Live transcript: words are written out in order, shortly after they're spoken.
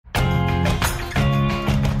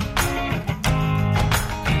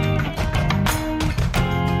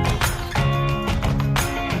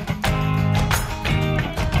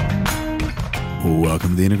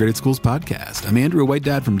Welcome to the Integrated Schools Podcast. I'm Andrew, a white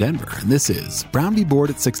dad from Denver, and this is Brown v. Board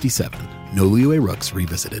at 67, Noliwe Rooks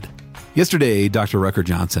Revisited. Yesterday, Dr. Rucker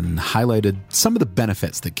Johnson highlighted some of the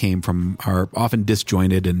benefits that came from our often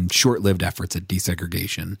disjointed and short-lived efforts at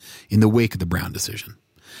desegregation in the wake of the Brown decision.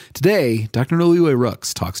 Today, Dr. Noliwe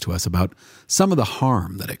Rooks talks to us about some of the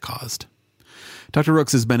harm that it caused. Dr.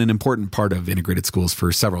 Rooks has been an important part of Integrated Schools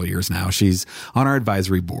for several years now. She's on our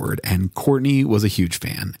advisory board, and Courtney was a huge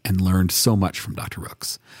fan and learned so much from Dr.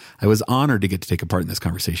 Rooks. I was honored to get to take a part in this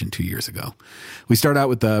conversation 2 years ago. We start out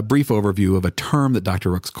with a brief overview of a term that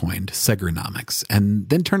Dr. Rooks coined, segronomics, and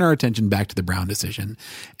then turn our attention back to the Brown decision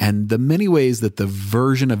and the many ways that the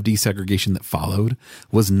version of desegregation that followed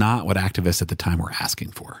was not what activists at the time were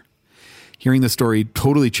asking for. Hearing the story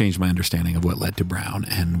totally changed my understanding of what led to Brown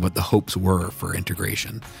and what the hopes were for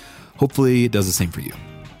integration. Hopefully it does the same for you.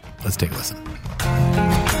 Let's take a listen.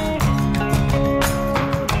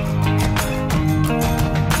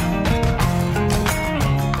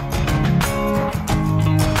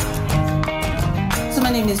 So my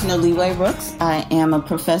name is Noliwe Rooks. I am a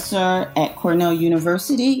professor at Cornell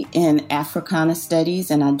University in Africana Studies,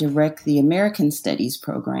 and I direct the American Studies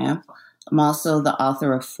program. I'm also the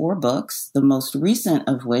author of 4 books, the most recent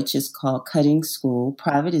of which is called Cutting School,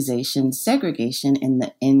 Privatization, Segregation, and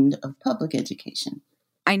the End of Public Education.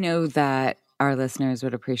 I know that our listeners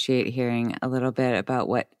would appreciate hearing a little bit about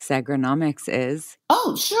what segronomics is.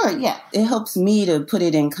 Oh, sure, yeah. It helps me to put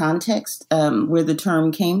it in context where the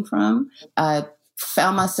term came from. I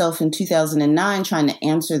found myself in 2009 trying to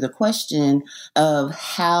answer the question of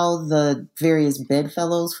how the various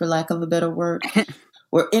bedfellows, for lack of a better word,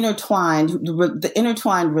 were intertwined, the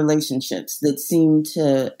intertwined relationships that seemed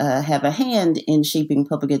to have a hand in shaping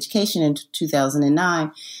public education in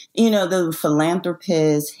 2009. You know, the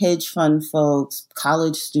philanthropists, hedge fund folks,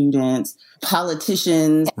 college students,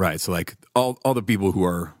 politicians. Right. So like all the people who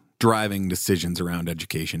are driving decisions around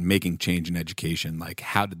education, making change in education, like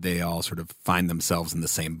how did they all sort of find themselves in the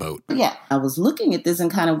same boat? Yeah, I was looking at this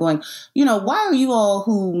and kind of going, you know, why are you all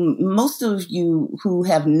most of you who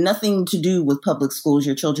have nothing to do with public schools,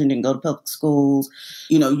 your children didn't go to public schools,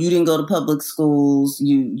 you know, you didn't go to public schools,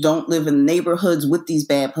 you don't live in neighborhoods with these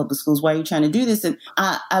bad public schools, why are you trying to do this? And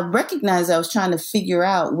I recognized I was trying to figure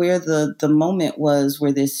out where the moment was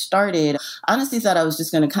where this started. I honestly thought I was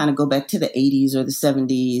just going to kind of go back to the 80s or the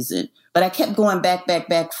 70s. But I kept going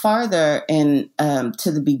back farther and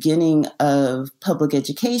to the beginning of public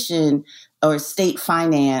education or state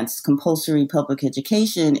finance, compulsory public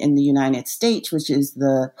education in the United States, which is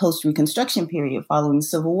the post-Reconstruction period following the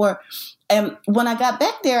Civil War. And when I got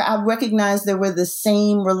back there, I recognized there were the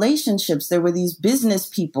same relationships. There were these business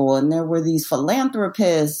people and there were these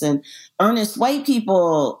philanthropists and earnest white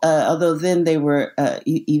people, although then they were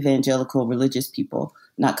evangelical religious people,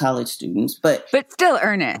 not college students, but still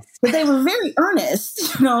earnest. But they were very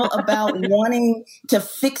earnest, you know, about wanting to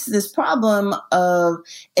fix this problem of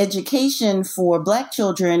education for Black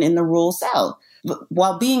children in the rural South.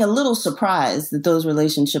 While being a little surprised that those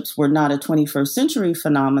relationships were not a 21st century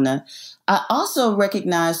phenomena, I also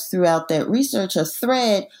recognized throughout that research a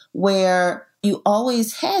thread where you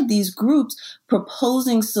always had these groups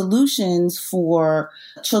proposing solutions for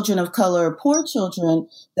children of color, poor children,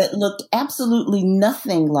 that looked absolutely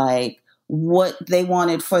nothing like what they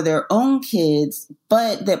wanted for their own kids,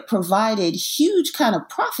 but that provided huge kind of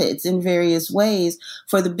profits in various ways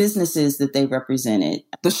for the businesses that they represented.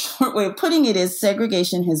 The short way of putting it is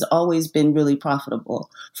segregation has always been really profitable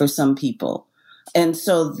for some people. And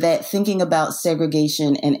so that thinking about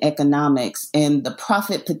segregation and economics and the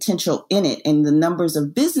profit potential in it and the numbers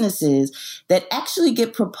of businesses that actually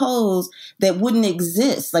get proposed that wouldn't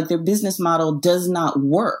exist, like their business model does not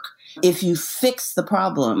work. If you fix the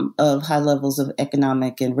problem of high levels of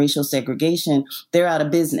economic and racial segregation, they're out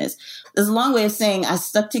of business. There's a long way of saying I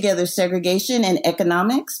stuck together segregation and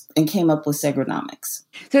economics and came up with segronomics.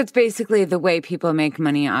 So it's basically the way people make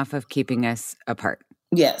money off of keeping us apart.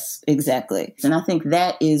 Yes, exactly. And I think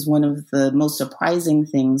that is one of the most surprising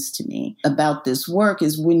things to me about this work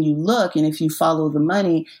is when you look and if you follow the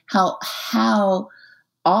money, how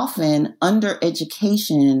often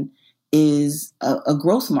undereducation is a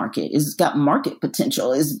growth market, is got market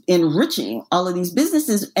potential, is enriching all of these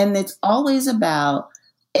businesses. And it's always about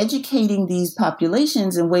educating these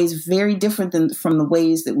populations in ways very different from the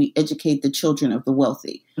ways that we educate the children of the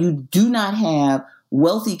wealthy. You do not have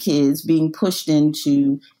wealthy kids being pushed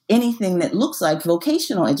into anything that looks like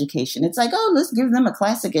vocational education. It's like, oh, let's give them a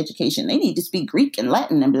classic education. They need to speak Greek and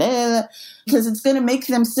Latin and blah, blah, blah, because it's going to make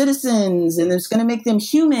them citizens and it's going to make them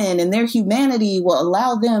human, and their humanity will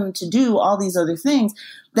allow them to do all these other things.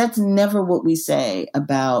 That's never what we say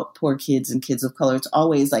about poor kids and kids of color. It's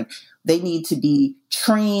always like they need to be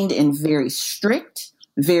trained in very strict,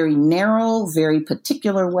 very narrow, very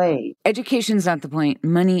particular way. Education's not the point.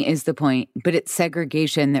 Money is the point, but it's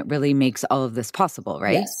segregation that really makes all of this possible,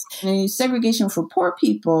 right? Yes. And segregation for poor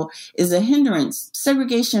people is a hindrance.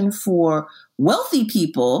 Segregation for wealthy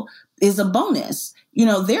people is a bonus.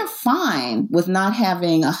 They're fine with not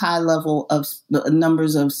having a high level of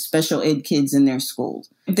numbers of special ed kids in their schools.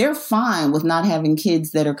 They're fine with not having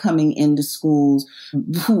kids that are coming into schools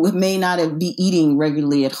who may not be eating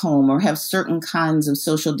regularly at home or have certain kinds of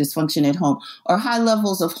social dysfunction at home or high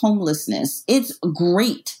levels of homelessness. It's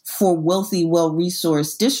great for wealthy,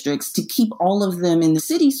 well-resourced districts to keep all of them in the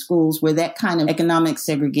city schools where that kind of economic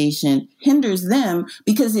segregation hinders them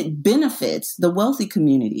because it benefits the wealthy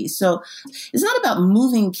communities. So it's not about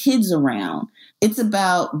moving kids around. It's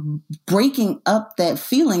about breaking up that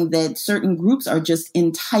feeling that certain groups are just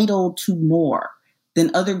entitled to more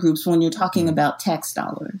than other groups when you're talking about tax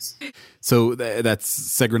dollars. So that's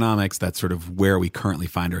Segronomics. That's sort of where we currently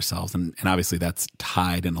find ourselves. And obviously that's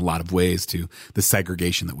tied in a lot of ways to the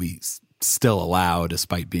segregation that we still allow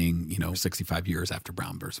despite being, 65 years after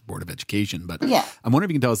Brown versus Board of Education. But yeah. I'm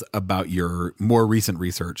wondering if you can tell us about your more recent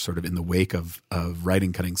research sort of in the wake of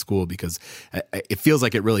writing Cutting School, because it feels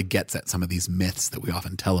like it really gets at some of these myths that we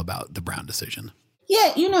often tell about the Brown decision.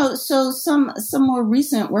 Yeah, so some more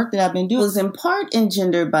recent work that I've been doing was in part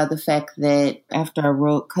engendered by the fact that after I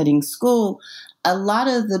wrote Cutting School, a lot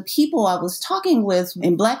of the people I was talking with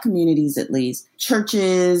in Black communities, at least,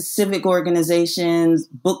 churches, civic organizations,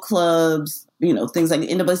 book clubs, things like the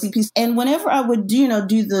NAACP. And whenever I would, do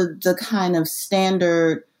the kind of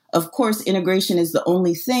standard, of course, integration is the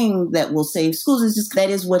only thing that will save schools. It's just that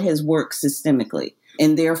is what has worked systemically.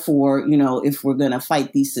 And therefore, if we're going to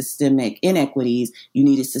fight these systemic inequities, you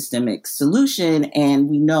need a systemic solution. And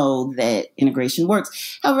we know that integration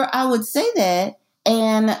works. However, I would say that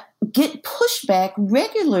and get pushback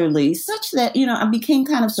regularly such that, I became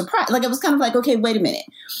kind of surprised. Like, I was kind of like, okay, wait a minute.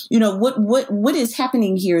 What is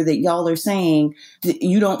happening here that y'all are saying that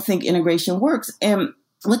you don't think integration works? And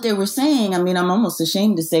what they were saying, I'm almost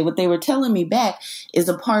ashamed to say, what they were telling me back is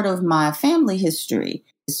a part of my family history.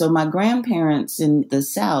 So my grandparents in the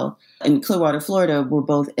South, in Clearwater, Florida, were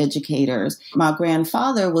both educators. My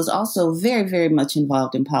grandfather was also very, very much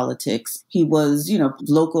involved in politics. He was,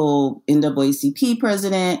 local NAACP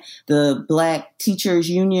president, the Black Teachers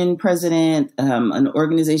Union president, an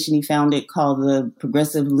organization he founded called the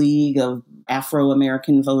Progressive League of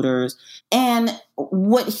Afro-American Voters. And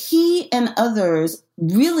what he and others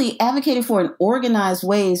really advocated for in organized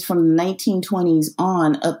ways from the 1920s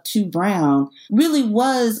on up to Brown really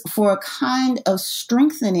was for a kind of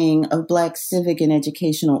strengthening of Black civic and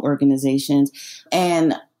educational organizations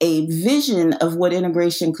and a vision of what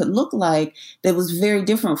integration could look like that was very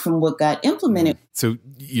different from what got implemented. So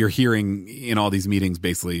you're hearing in all these meetings,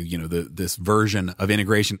 basically, this version of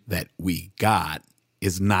integration that we got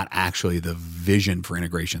is not actually the vision for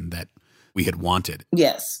integration that we had wanted.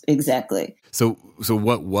 Yes, exactly. So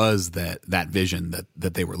what was that vision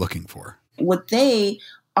that they were looking for? What they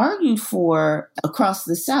argued for across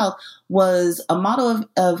the South was a model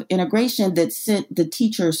of integration that sent the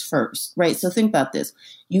teachers first, right? So think about this.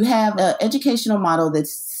 You have an educational model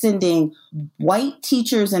that's sending white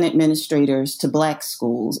teachers and administrators to Black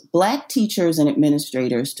schools, Black teachers and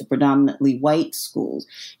administrators to predominantly white schools.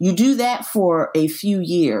 You do that for a few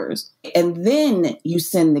years, and then you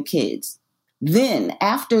send the kids. Then,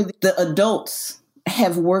 after the adults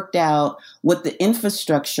have worked out what the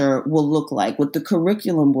infrastructure will look like, what the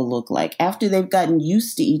curriculum will look like, after they've gotten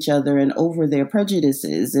used to each other and over their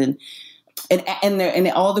prejudices and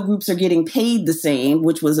all the groups are getting paid the same,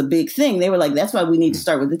 which was a big thing. They were like, that's why we need to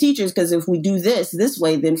start with the teachers, because if we do this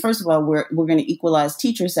way, then first of all, we're going to equalize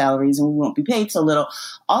teacher salaries and we won't be paid so little.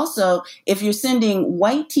 Also, if you're sending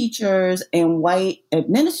white teachers and white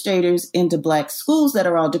administrators into Black schools that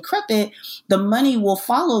are all decrepit, the money will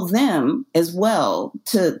follow them as well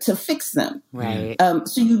to fix them. Right.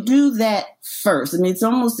 So you do that first.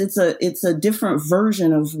 It's a different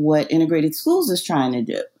version of what integrated schools is trying to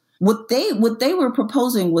do. What they were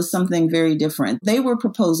proposing was something very different. They were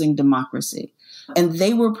proposing democracy, and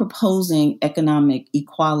they were proposing economic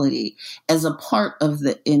equality as a part of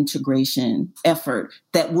the integration effort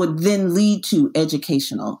that would then lead to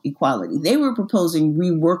educational equality. They were proposing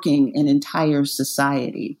reworking an entire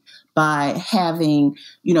society by having,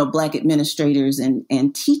 Black administrators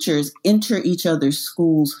and teachers enter each other's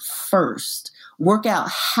schools first, work out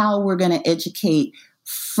how we're going to educate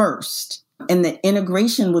first. And the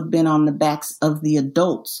integration would have been on the backs of the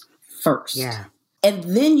adults first. Yeah. And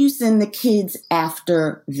then you send the kids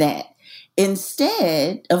after that.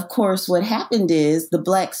 Instead, of course, what happened is the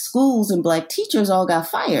Black schools and Black teachers all got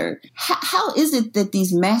fired. How is it that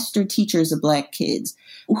these master teachers of Black kids,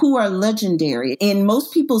 who are legendary in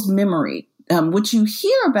most people's memory, what you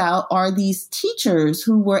hear about are these teachers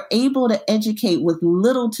who were able to educate with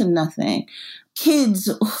little to nothing kids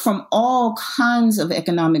from all kinds of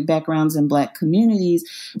economic backgrounds in Black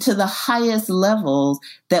communities to the highest levels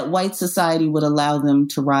that white society would allow them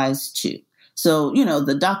to rise to. So,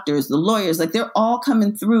 the doctors, the lawyers, they're all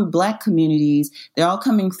coming through Black communities. They're all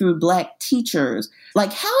coming through Black teachers. How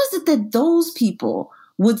is it that those people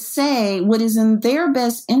would say what is in their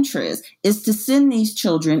best interest is to send these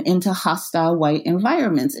children into hostile white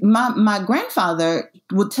environments? My grandfather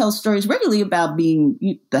would tell stories regularly about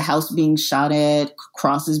the house being shot at,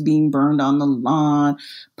 crosses being burned on the lawn,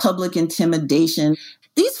 public intimidation.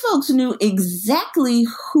 These folks knew exactly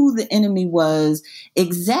who the enemy was,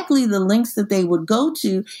 exactly the lengths that they would go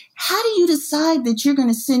to. How do you decide that you're going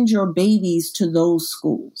to send your babies to those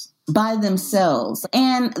schools by themselves?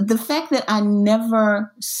 And the fact that I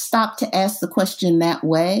never stopped to ask the question that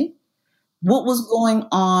way, what was going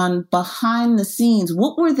on behind the scenes?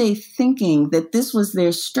 What were they thinking that this was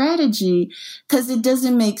their strategy? Because it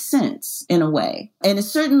doesn't make sense in a way. And it's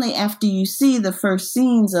certainly after you see the first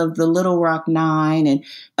scenes of the Little Rock Nine,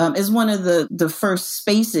 and is one of the first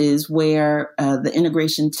spaces where the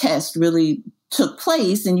integration test really took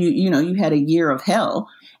place, and you had a year of hell.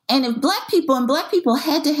 And if Black people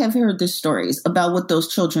had to have heard the stories about what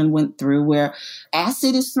those children went through, where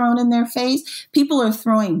acid is thrown in their face, people are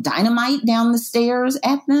throwing dynamite down the stairs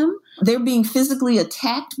at them, they're being physically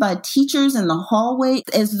attacked by teachers in the hallway.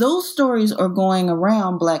 As those stories are going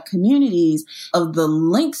around Black communities of the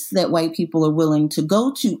lengths that white people are willing to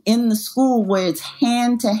go to in the school where it's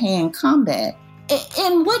hand-to-hand combat,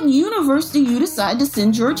 in what universe do you decide to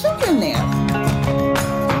send your children there?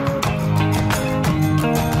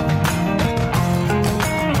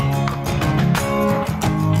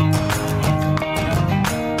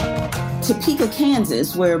 Topeka,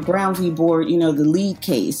 Kansas, where Brown v. Board, the lead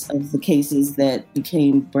case of the cases that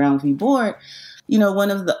became Brown v. Board, one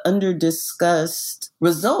of the under-discussed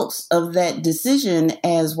results of that decision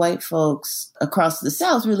as white folks across the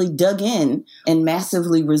South really dug in and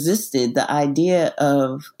massively resisted the idea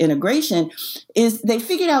of integration is they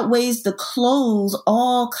figured out ways to close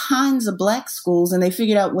all kinds of Black schools, and they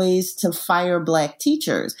figured out ways to fire Black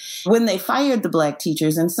teachers. When they fired the Black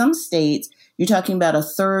teachers in some states, you're talking about a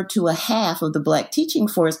third to a half of the Black teaching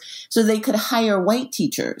force, so they could hire white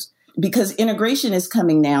teachers. Because integration is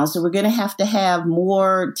coming now, so we're going to have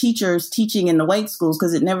more teachers teaching in the white schools,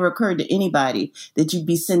 because it never occurred to anybody that you'd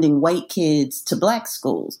be sending white kids to Black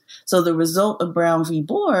schools. So the result of Brown v.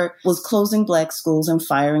 Board was closing Black schools and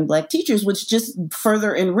firing Black teachers, which just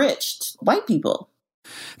further enriched white people.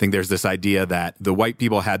 I think there's this idea that the white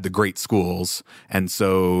people had the great schools, and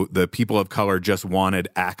so the people of color just wanted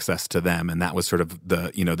access to them. And that was sort of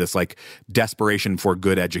this desperation for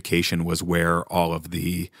good education was where all of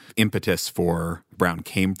the impetus for Brown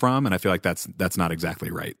came from. And I feel like that's not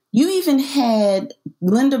exactly right. You even had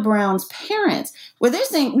Linda Brown's parents where they're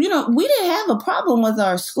saying, we didn't have a problem with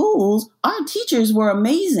our schools. Our teachers were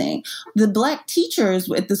amazing. The Black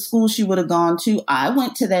teachers at the school she would have gone to, I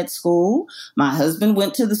went to that school. My husband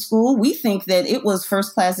went to the school. We think that it was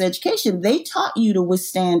first-class education. They taught you to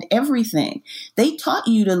withstand everything. They taught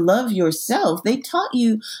you to love yourself. They taught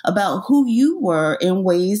you about who you were in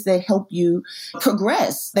ways that help you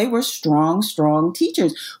progress. They were strong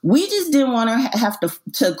teachers. We just didn't want to have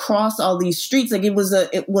to cross all these streets. It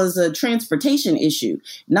was a transportation issue,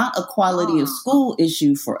 not a quality of school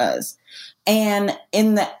issue for us. And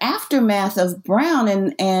in the aftermath of Brown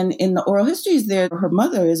and in the oral histories there, her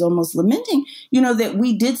mother is almost lamenting, that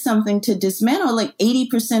we did something to dismantle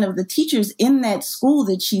 80% of the teachers in that school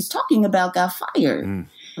that she's talking about got fired.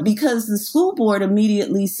 Because the school board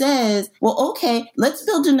immediately says, well, okay, let's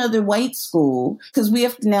build another white school because we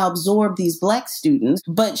have to now absorb these Black students.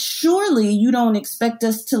 But surely you don't expect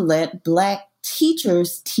us to let Black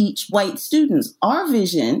teachers teach white students. Our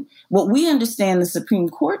vision, what we understand the Supreme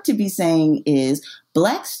Court to be saying is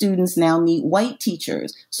Black students now need white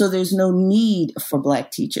teachers. So there's no need for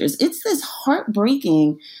Black teachers. It's this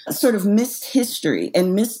heartbreaking sort of missed history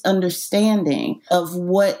and misunderstanding of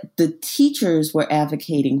what the teachers were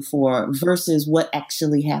advocating for versus what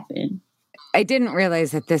actually happened. I didn't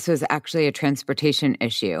realize that this was actually a transportation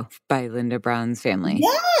issue by Linda Brown's family.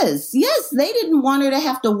 Yes. They didn't want her to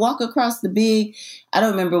have to walk across the big, I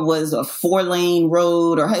don't remember, it was a 4-lane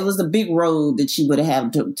road, or it was a big road that she would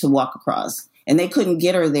have to walk across. And they couldn't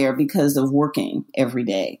get her there because of working every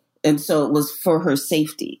day. And so it was for her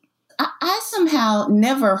safety. I somehow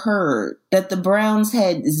never heard that the Browns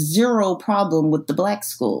had zero problem with the black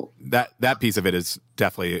school. That piece of it is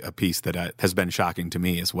definitely a piece that has been shocking to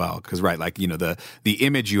me as well. Because, right, like, the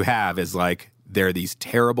image you have is like, there are these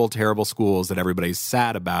terrible, terrible schools that everybody's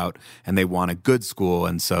sad about, and they want a good school.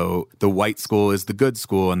 And so the white school is the good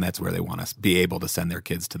school, and that's where they want to be able to send their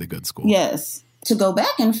kids to the good school. Yes. To go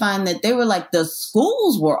back and find that they were like, the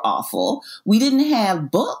schools were awful. We didn't have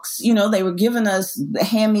books. They were giving us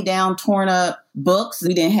hand-me-down, torn up books.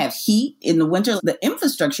 We didn't have heat in the winter. The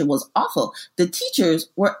infrastructure was awful. The teachers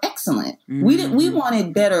were excellent. Mm-hmm. We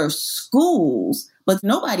wanted better schools, but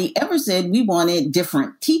nobody ever said we wanted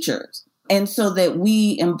different teachers. And so that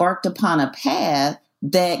we embarked upon a path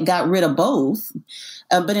that got rid of both.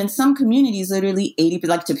 But in some communities, literally 80%,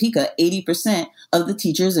 like Topeka, 80% of the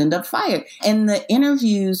teachers end up fired. And the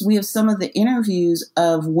interviews, we have some of the interviews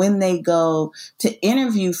of when they go to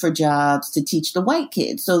interview for jobs to teach the white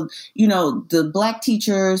kids. So, the black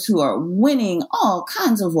teachers who are winning all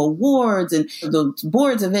kinds of awards, and the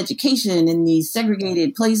boards of education in these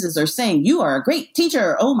segregated places are saying, you are a great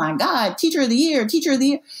teacher. Oh my God, teacher of the year, teacher of the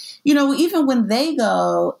year. Even when they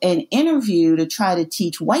go and interview to try to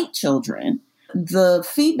teach white children, the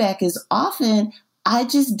feedback is often, I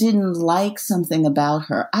just didn't like something about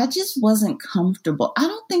her. I just wasn't comfortable. I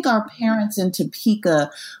don't think our parents in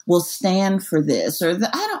Topeka will stand for this, or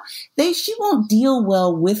she won't deal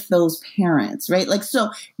well with those parents, right? Like,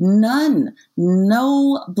 so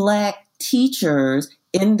no black teachers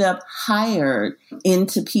end up hired in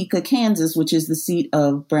Topeka, Kansas, which is the seat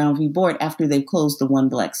of Brown v. Board, after they've closed the one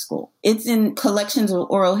black school. It's in collections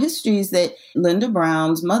of oral histories that Linda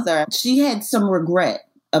Brown's mother, she had some regret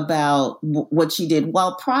about what she did,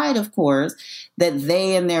 while pride, of course, that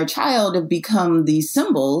they and their child have become these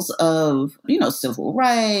symbols of, civil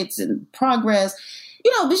rights and progress.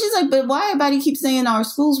 But she's like, but why everybody keeps saying our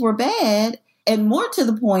schools were bad? And more to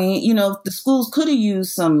the point, the schools could have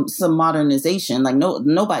used some modernization. Like,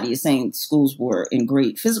 nobody is saying schools were in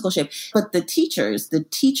great physical shape, but the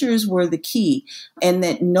teachers were the key, and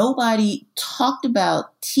that nobody talked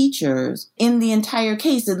about teachers in the entire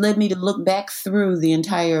case. It led me to look back through the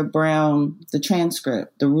entire Brown, the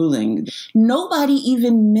transcript, the ruling. Nobody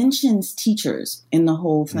even mentions teachers in the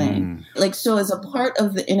whole thing. So as a part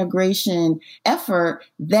of the integration effort,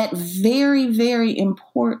 that very, very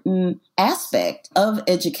important aspect of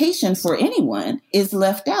education for anyone is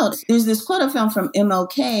left out. There's this quote I found from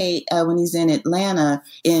MLK when he's in Atlanta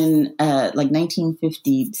in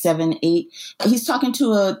 1957, 8. He's talking to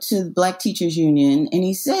the Black Teachers Union, and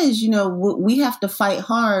he says, we have to fight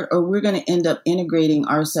hard, or we're going to end up integrating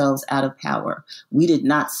ourselves out of power. We did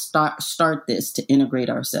not start this to integrate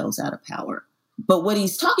ourselves out of power. But what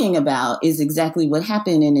he's talking about is exactly what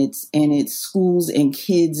happened, and it's schools and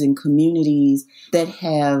kids and communities that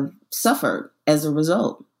have suffered as a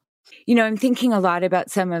result. I'm thinking a lot about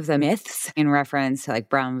some of the myths in reference to like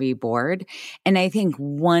Brown v. Board. And I think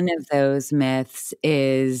one of those myths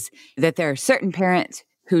is that there are certain parents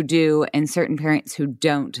who do and certain parents who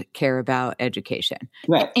don't care about education.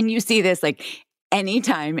 Right. And you see this like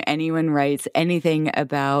anytime anyone writes anything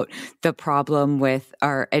about the problem with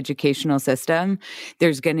our educational system,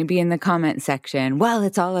 there's going to be in the comment section, well,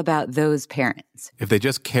 it's all about those parents. If they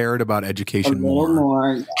just cared about education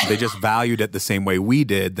more, if they just valued it the same way we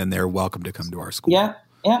did, then they're welcome to come to our school. Yeah.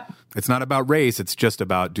 It's not about race. It's just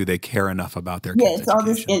about, do they care enough about their kids' it's all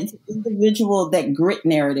this individual, that grit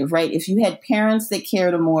narrative, right? If you had parents that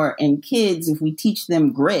cared more and kids, if we teach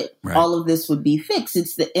them grit, right, all of this would be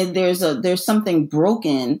fixed. There's something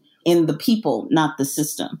broken in the people, not the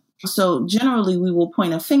system. So generally, we will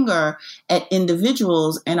point a finger at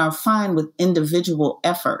individuals and are fine with individual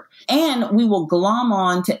effort. And we will glom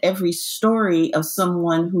on to every story of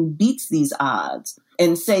someone who beats these odds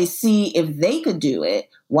and say, see, if they could do it,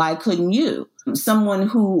 why couldn't you? Someone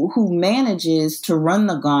who manages to run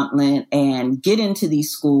the gauntlet and get into these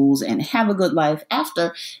schools and have a good life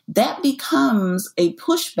after, that becomes a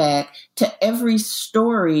pushback to every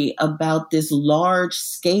story about this large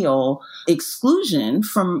scale exclusion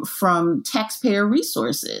from taxpayer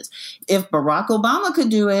resources. If Barack Obama could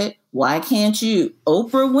do it, why can't you?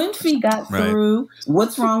 Oprah Winfrey got through.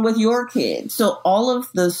 What's wrong with your kid? So all of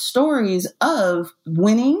the stories of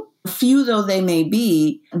winning few though they may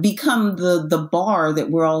be, become the bar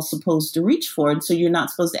that we're all supposed to reach for. And so you're not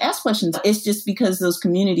supposed to ask questions. It's just because those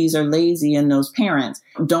communities are lazy and those parents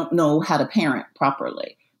don't know how to parent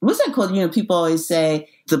properly. What's that called? People always say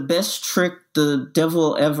the best trick the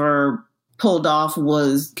devil ever pulled off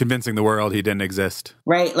was convincing the world he didn't exist.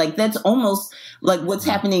 Right? Like that's almost like what's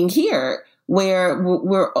happening here, where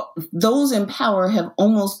those in power have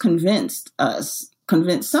almost convinced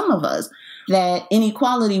some of us that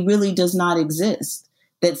inequality really does not exist,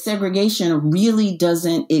 that segregation really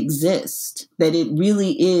doesn't exist, that it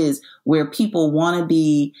really is where people want to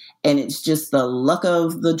be, and it's just the luck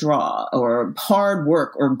of the draw or hard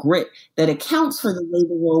work or grit that accounts for the way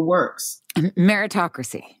the world works.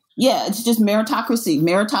 Meritocracy. Yeah, it's just meritocracy.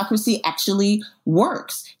 Meritocracy actually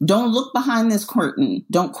works. Don't look behind this curtain.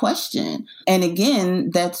 Don't question. And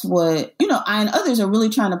again, that's what, I and others are really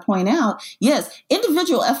trying to point out. Yes,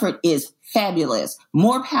 individual effort is fabulous.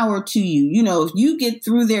 More power to you. If you get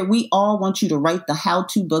through there, we all want you to write the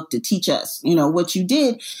how-to book to teach us, what you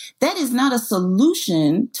did. That is not a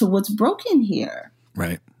solution to what's broken here.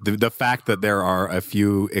 Right. The fact that there are a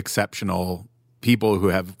few exceptional people who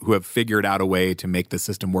have figured out a way to make the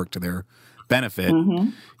system work to their benefit,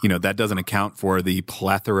 that doesn't account for the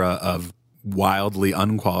plethora of wildly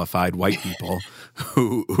unqualified white people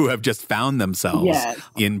who have just found themselves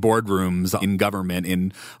in boardrooms, in government,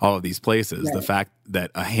 in all of these places. Right. The fact that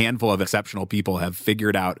a handful of exceptional people have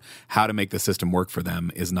figured out how to make the system work for them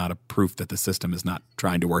is not a proof that the system is not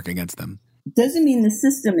trying to work against them. Doesn't mean the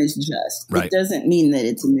system is just. Right. It doesn't mean that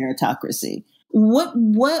it's a meritocracy. What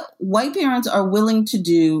white parents are willing to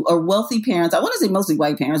do, or wealthy parents, I want to say mostly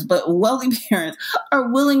white parents, but wealthy parents are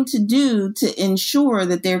willing to do to ensure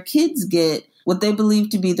that their kids get what they believe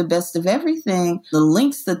to be the best of everything, the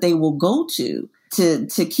lengths that they will go to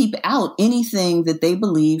keep out anything that they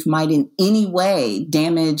believe might in any way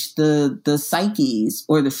damage the psyches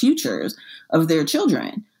or the futures of their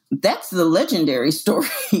children. That's the legendary story,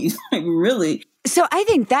 like really. So I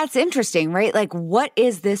think that's interesting, right? Like, what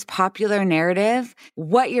is this popular narrative?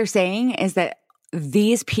 What you're saying is that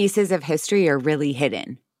these pieces of history are really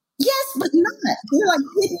hidden. Yes, but not. They're like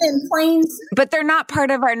hidden in plain sight. But they're not part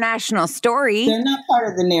of our national story. They're not part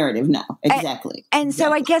of the narrative, no. Exactly. And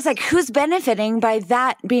so I guess, like, who's benefiting by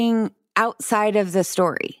that being outside of the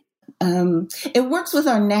story? It works with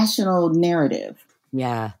our national narrative.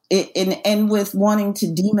 Yeah. And with wanting to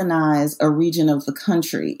demonize a region of the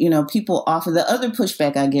country, people offer the other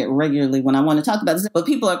pushback I get regularly when I want to talk about this, but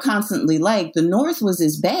people are constantly like, the North was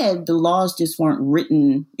as bad. The laws just weren't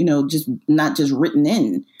written, just not just written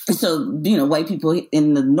in. So, white people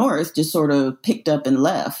in the North just sort of picked up and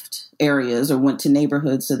left areas or went to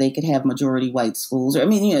neighborhoods so they could have majority white schools.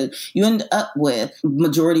 You end up with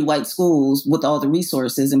majority white schools with all the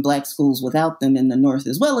resources and black schools without them in the North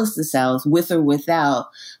as well as the South, with or without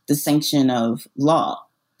the sanction of law.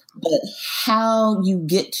 But how you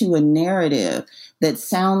get to a narrative that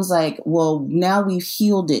sounds like, well, now we've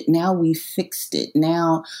healed it. Now we've fixed it.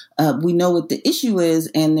 Now we know what the issue is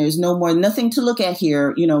and there's nothing to look at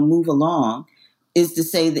here, move along, is to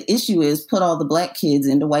say the issue is put all the black kids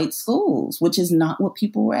into white schools, which is not what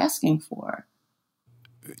people were asking for.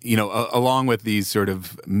 Along with these sort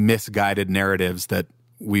of misguided narratives that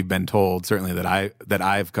we've been told, certainly that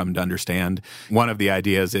I've come to understand, one of the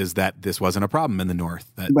ideas is that this wasn't a problem in the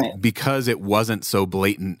North, that because it wasn't so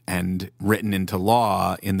blatant and written into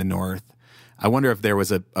law in the North. I wonder if there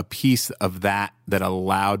was a piece of that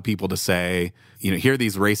allowed people to say, here are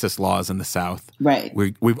these racist laws in the South. Right.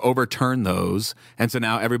 We've overturned those. And so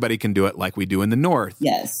now everybody can do it like we do in the North.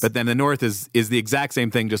 Yes. But then the North is the exact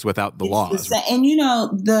same thing, just without the laws. And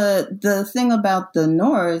the thing about the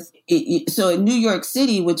North, so in New York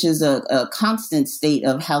City, which is a constant state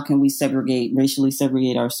of how can we racially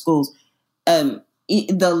segregate our schools, the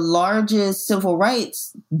largest civil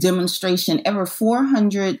rights demonstration ever,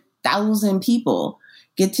 400,000 people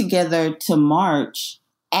get together to march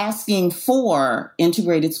asking for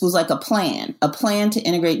integrated schools, like a plan to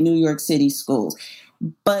integrate New York City schools.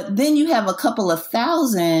 But then you have a couple of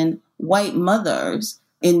thousand white mothers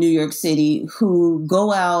in New York City who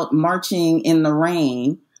go out marching in the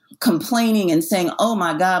rain, complaining and saying, oh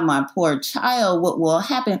my God, my poor child, what will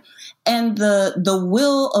happen? And the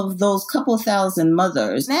will of those couple thousand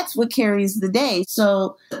mothers, that's what carries the day.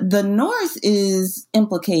 So the North is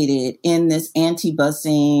implicated in this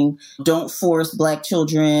anti-busing, don't force black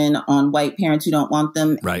children on white parents who don't want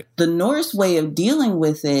them. Right. The North's way of dealing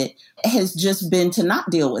with it has just been to not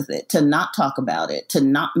deal with it, to not talk about it, to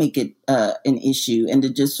not make it an issue, and to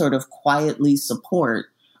just sort of quietly support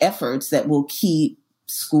efforts that will keep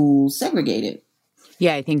schools segregated.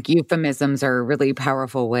 Yeah, I think euphemisms are a really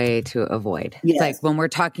powerful way to avoid. Yes. It's like when we're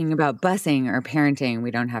talking about busing or parenting, we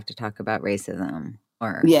don't have to talk about racism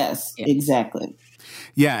or. Yes, exactly.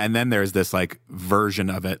 Yeah. And then there's this like version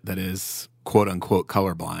of it that is quote unquote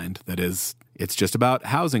colorblind. That is, it's just about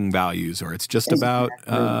housing values, or it's just about,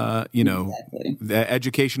 the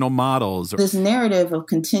educational models. This narrative of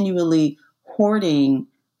continually hoarding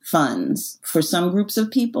funds for some groups of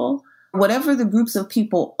people, whatever the groups of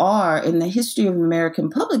people are in the history of American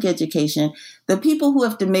public education, the people who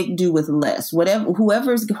have to make do with less,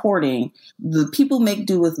 whoever's hoarding, the people make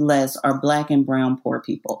do with less are Black and brown poor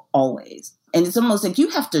people, always. And it's almost like you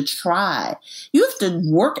have to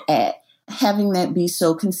work at having that be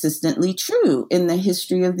so consistently true in the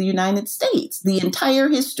history of the United States, the entire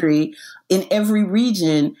history in every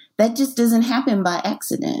region. That just doesn't happen by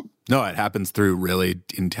accident. No, it happens through really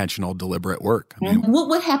intentional, deliberate work. I mean, what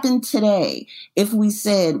would happen today if we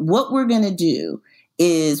said what we're going to do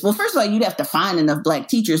is, well, first of all, you'd have to find enough Black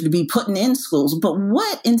teachers to be putting in schools. But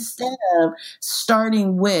what, instead of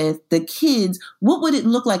starting with the kids, what would it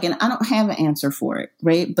look like? And I don't have an answer for it,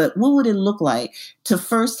 right? But what would it look like to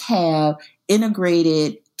first have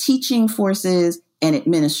integrated teaching forces and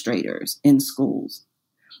administrators in schools,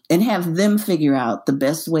 and have them figure out the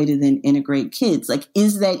best way to then integrate kids? Like,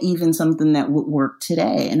 is that even something that would work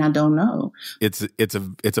today? And I don't know. It's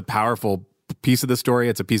a powerful piece of the story.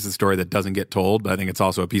 It's a piece of the story that doesn't get told, but I think it's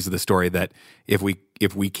also a piece of the story that if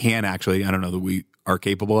we can actually, I don't know that we are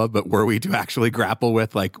capable of, but were we to actually grapple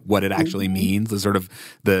with like what it actually means, the sort of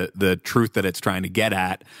the truth that it's trying to get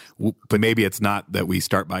at, but maybe it's not that we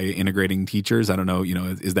start by integrating teachers. I don't know,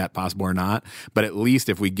 is that possible or not? But at least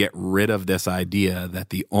if we get rid of this idea that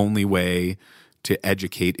the only way to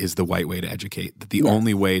educate is the white way to educate, that the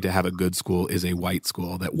only way to have a good school is a white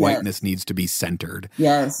school, that whiteness needs to be centered.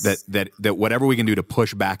 Yes. That whatever we can do to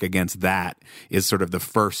push back against that is sort of the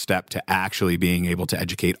first step to actually being able to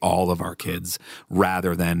educate all of our kids,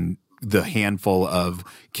 rather than the handful of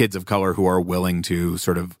kids of color who are willing to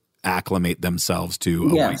sort of acclimate themselves to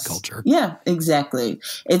a white culture. Yeah, exactly.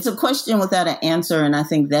 It's a question without an answer. And I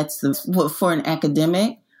think that's for an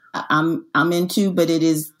academic, I'm into, but it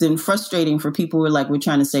is then frustrating for people who are like, we're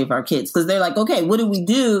trying to save our kids, because they're like, okay, what do we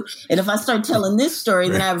do? And if I start telling this story,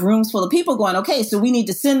 then I have rooms full of people going, okay, so we need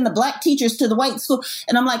to send the Black teachers to the white school.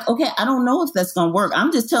 And I'm like, okay, I don't know if that's going to work.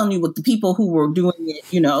 I'm just telling you what the people who were doing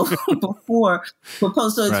it, before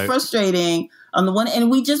proposed. So it's frustrating on the one, and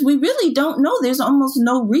we really don't know. There's almost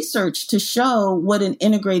no research to show what an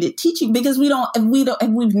integrated teaching, because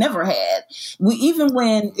we've never had. Even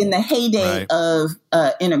when in the heyday of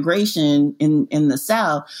integration in the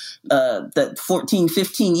South, the 14,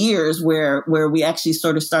 15 years where we actually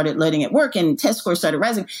sort of started letting it work and test scores started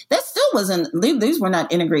rising, that still wasn't, these were not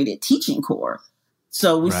integrated teaching core.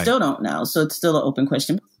 So we still don't know. So it's still an open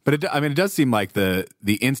question. But it does seem like the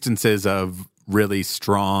instances of really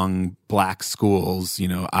strong Black schools,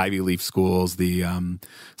 Ivy Leaf schools, the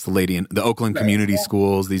Oakland community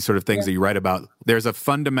schools, these sort of things that you write about. There's a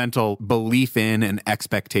fundamental belief in and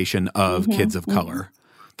expectation of kids of color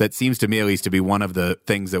that seems to me at least to be one of the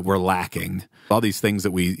things that we're lacking. All these things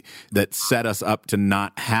that set us up to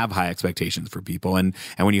not have high expectations for people. And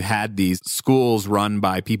when you had these schools run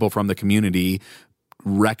by people from the community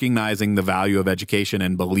recognizing the value of education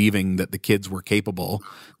and believing that the kids were capable,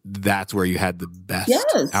 that's where you had the best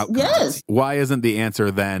outcomes. Yes. Why isn't the answer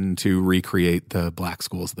then to recreate the Black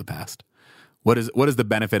schools of the past? What is the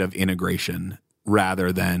benefit of integration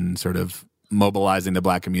rather than sort of mobilizing the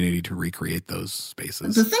Black community to recreate those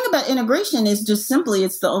spaces? The thing about integration is just simply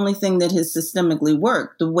it's the only thing that has systemically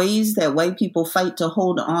worked. The ways that white people fight to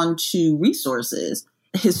hold on to resources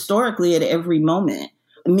historically at every moment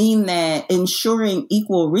mean that ensuring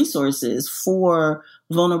equal resources for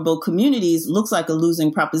vulnerable communities looks like a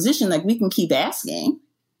losing proposition. Like, we can keep asking,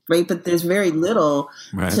 right? But there's very little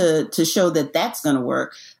to show that that's going to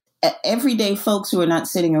work. Everyday folks who are not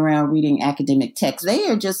sitting around reading academic texts, they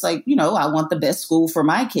are just like, I want the best school for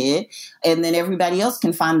my kid, and then everybody else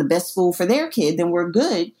can find the best school for their kid, then we're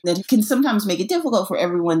good. That can sometimes make it difficult for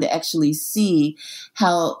everyone to actually see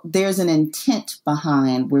how there's an intent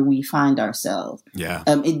behind where we find ourselves. Yeah.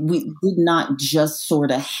 We did not just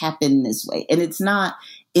sort of happen this way. And it's not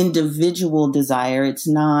individual desire. It's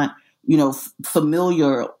not,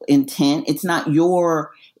 familiar intent. It's not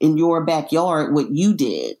in your backyard what you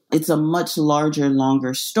did. It's a much larger,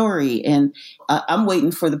 longer story. And I'm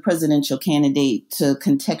waiting for the presidential candidate to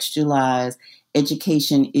contextualize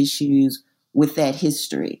education issues with that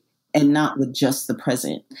history. and not with just the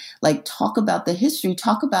present. Like, talk about the history,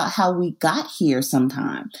 talk about how we got here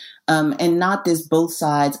sometime, and not this both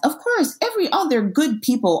sides. Of course, there are good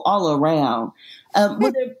people all around.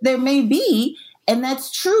 Well, there may be, and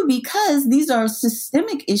that's true because these are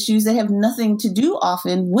systemic issues that have nothing to do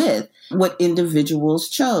often with what individuals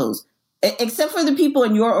chose, except for the people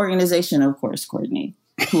in your organization, of course, Courtney,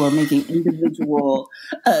 who are making individual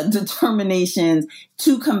determinations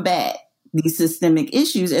to combat these systemic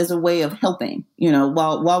issues as a way of helping,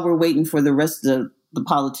 while we're waiting for the rest of the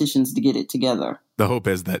politicians to get it together. The hope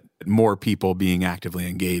is that more people being actively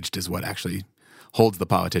engaged is what actually holds the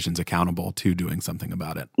politicians accountable to doing something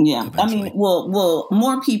about it. Yeah. Eventually. I mean, well,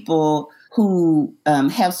 more people who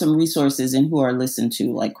have some resources and who are listened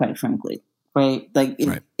to, like, quite frankly, right? Like,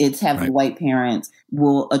 it's having white parents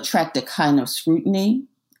will attract a kind of scrutiny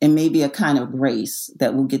and maybe a kind of grace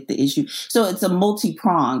that will get the issue. So it's a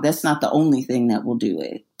multi-pronged. That's not the only thing that will do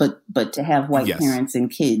it. But to have white parents and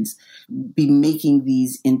kids be making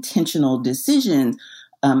these intentional decisions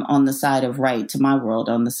on the side of right, to my world,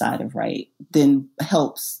 on the side of right, then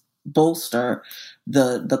helps bolster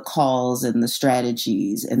the calls and the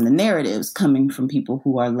strategies and the narratives coming from people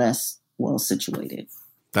who are less well situated.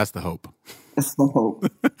 That's the hope. That's the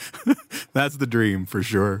hope. That's the dream, for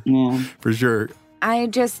sure. Yeah. For sure. I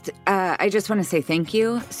just want to say thank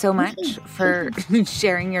you so much for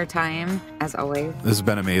sharing your time, as always. This has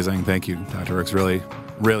been amazing. Thank you, Dr. Rooks. Really,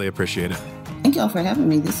 really appreciate it. Thank y'all for having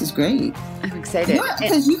me. This is great. I'm excited.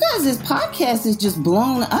 Because you guys' podcast is just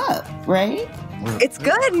blown up, right? It's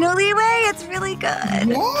good, Noliwe. It's really good.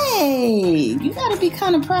 Yay! You got to be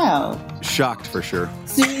kind of proud. Shocked, for sure.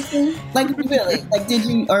 Seriously? Like, really? Like,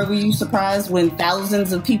 were you surprised when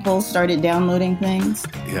thousands of people started downloading things?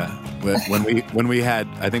 Yeah. When we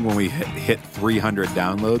hit 300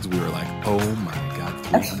 downloads, we were like, oh my God,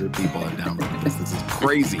 300 people have downloaded this. This is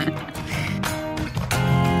crazy.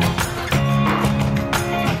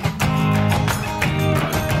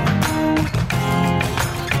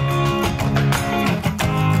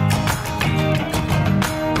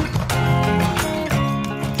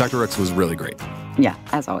 Dr. Rooks was really great. Yeah,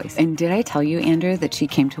 as always. And did I tell you, Andrew, that she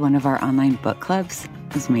came to one of our online book clubs?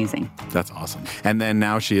 It was amazing. That's awesome. And then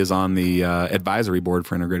now she is on the advisory board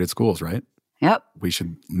for integrated schools, right? Yep. We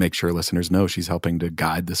should make sure listeners know she's helping to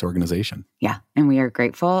guide this organization. Yeah. And we are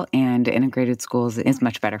grateful, and integrated schools is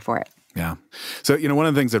much better for it. Yeah. So, one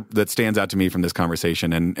of the things that stands out to me from this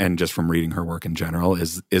conversation and just from reading her work in general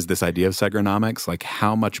is this idea of segronomics, like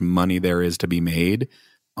how much money there is to be made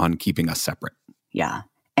on keeping us separate. Yeah.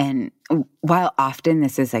 And while often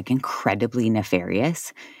this is like incredibly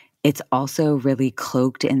nefarious, it's also really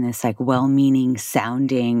cloaked in this like well-meaning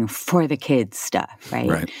sounding for the kids stuff,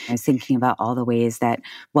 right? I was thinking about all the ways that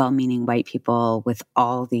well-meaning white people with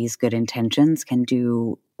all these good intentions can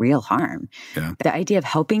do real harm. Yeah. The idea of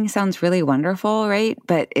helping sounds really wonderful, right?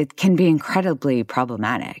 But it can be incredibly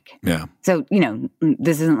problematic. Yeah. So,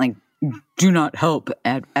 this isn't like do not help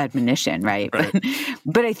admonition, right?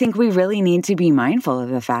 But I think we really need to be mindful of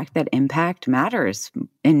the fact that impact matters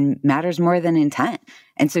and matters more than intent.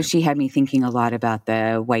 And so she had me thinking a lot about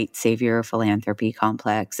the white savior philanthropy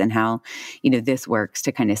complex and how, this works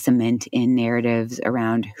to kind of cement in narratives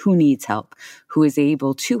around who needs help, who is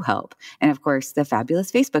able to help. And of course, the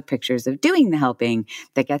fabulous Facebook pictures of doing the helping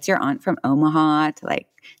that gets your aunt from Omaha to like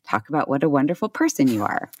talk about what a wonderful person you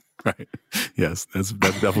are. Right. Yes, that's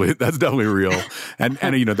definitely real. And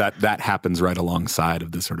that happens right alongside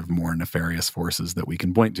of the sort of more nefarious forces that we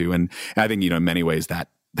can point to. And I think, in many ways that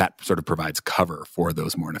sort of provides cover for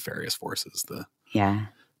those more nefarious forces. The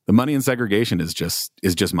money in segregation is just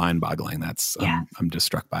mind-boggling. That's I'm just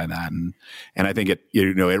struck by that. And I think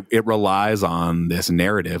it relies on this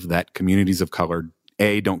narrative that communities of color,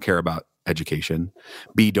 A, don't care about education,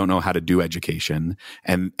 B, don't know how to do education,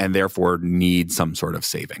 and therefore need some sort of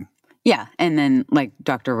saving. Yeah. And then like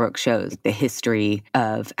Dr. Rooks shows the history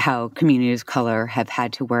of how communities of color have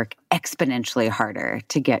had to work exponentially harder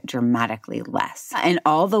to get dramatically less. And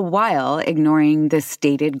all the while ignoring the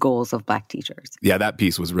stated goals of Black teachers. Yeah, that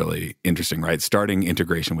piece was really interesting, right? Starting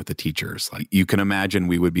integration with the teachers. Like you can imagine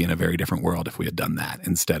we would be in a very different world if we had done that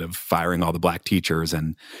instead of firing all the Black teachers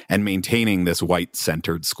and maintaining this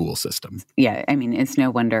white-centered school system. Yeah, I mean, it's no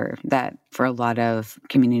wonder that for a lot of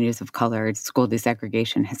communities of color, school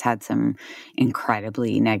desegregation has had some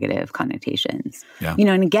incredibly negative connotations. Yeah.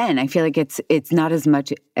 And again, I feel like it's not as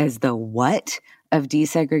much as the what of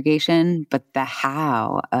desegregation, but the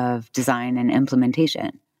how of design and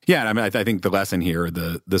implementation. Yeah, I mean, I think the lesson here,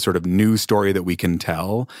 the sort of new story that we can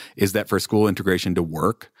tell is that for school integration to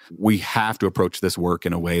work, we have to approach this work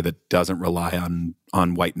in a way that doesn't rely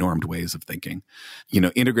on white normed ways of thinking.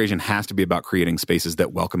 Integration has to be about creating spaces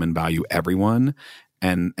that welcome and value everyone.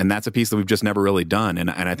 And that's a piece that we've just never really done. And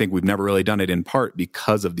I think we've never really done it in part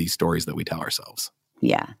because of these stories that we tell ourselves.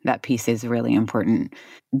 Yeah, that piece is really important.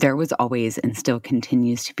 There was always and still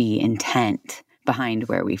continues to be intent behind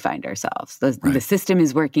where we find ourselves. The system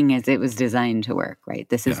is working as it was designed to work, right?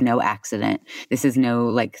 This is no accident. This is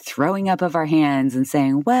no throwing up of our hands and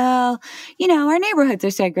saying, well, our neighborhoods are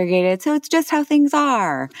segregated, so it's just how things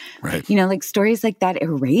are. Right. Stories like that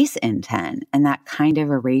erase intent, and that kind of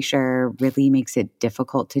erasure really makes it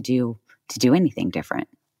difficult to do anything different.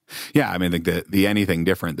 Yeah, I mean, I think the anything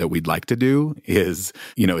different that we'd like to do is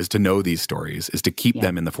to know these stories, is to keep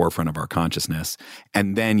them in the forefront of our consciousness,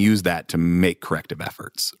 and then use that to make corrective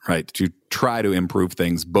efforts, right? To try to improve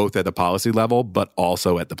things both at the policy level, but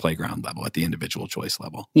also at the playground level, at the individual choice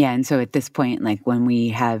level. Yeah, and so at this point, when we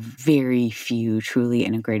have very few truly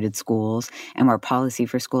integrated schools and where policy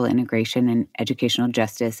for school integration and educational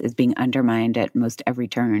justice is being undermined at most every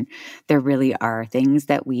turn, there really are things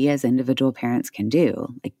that we as individual parents can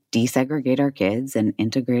do, like desegregate our kids and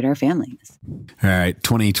integrate our families. All right,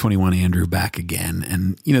 2021 Andrew back again.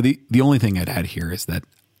 And, the only thing I'd add here is that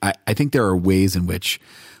I think there are ways in which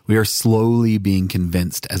we are slowly being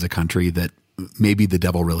convinced as a country that maybe the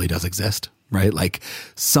devil really does exist, right?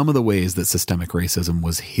 Some of the ways that systemic racism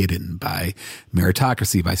was hidden by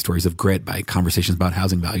meritocracy, by stories of grit, by conversations about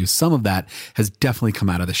housing values, some of that has definitely come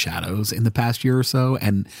out of the shadows in the past year or so.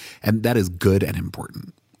 And that is good and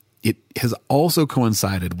important. It has also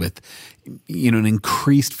coincided with, an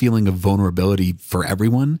increased feeling of vulnerability for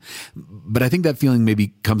everyone. But I think that feeling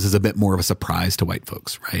maybe comes as a bit more of a surprise to white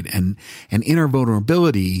folks, right? And in our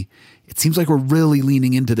vulnerability, it seems like we're really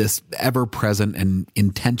leaning into this ever-present and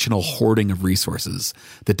intentional hoarding of resources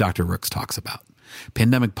that Dr. Rooks talks about.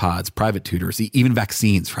 Pandemic pods, private tutors, even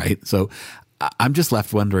vaccines, right? So I'm just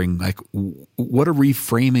left wondering, what a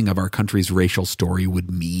reframing of our country's racial story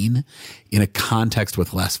would mean in a context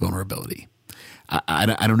with less vulnerability. I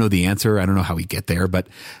don't know the answer. I don't know how we get there, but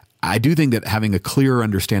I do think that having a clearer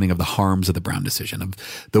understanding of the harms of the Brown decision, of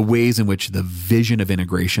the ways in which the vision of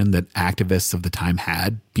integration that activists of the time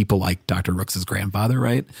had, people like Dr. Rooks's grandfather,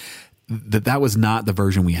 right, that was not the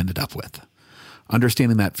version we ended up with.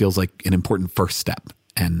 Understanding that feels like an important first step.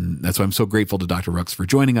 And that's why I'm so grateful to Dr. Rooks for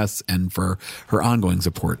joining us and for her ongoing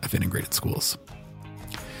support of integrated schools.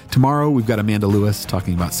 Tomorrow, we've got Amanda Lewis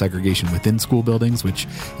talking about segregation within school buildings, which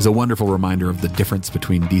is a wonderful reminder of the difference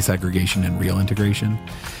between desegregation and real integration.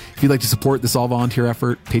 If you'd like to support this all-volunteer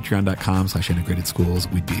effort, patreon.com/integrated schools.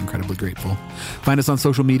 We'd be incredibly grateful. Find us on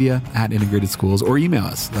social media @integrated schools or email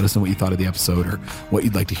us. Let us know what you thought of the episode or what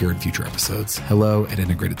you'd like to hear in future episodes.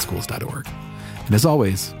 hello@integratedschools.org. And as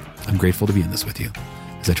always, I'm grateful to be in this with you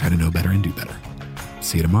as I try to know better and do better.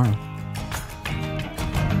 See you tomorrow.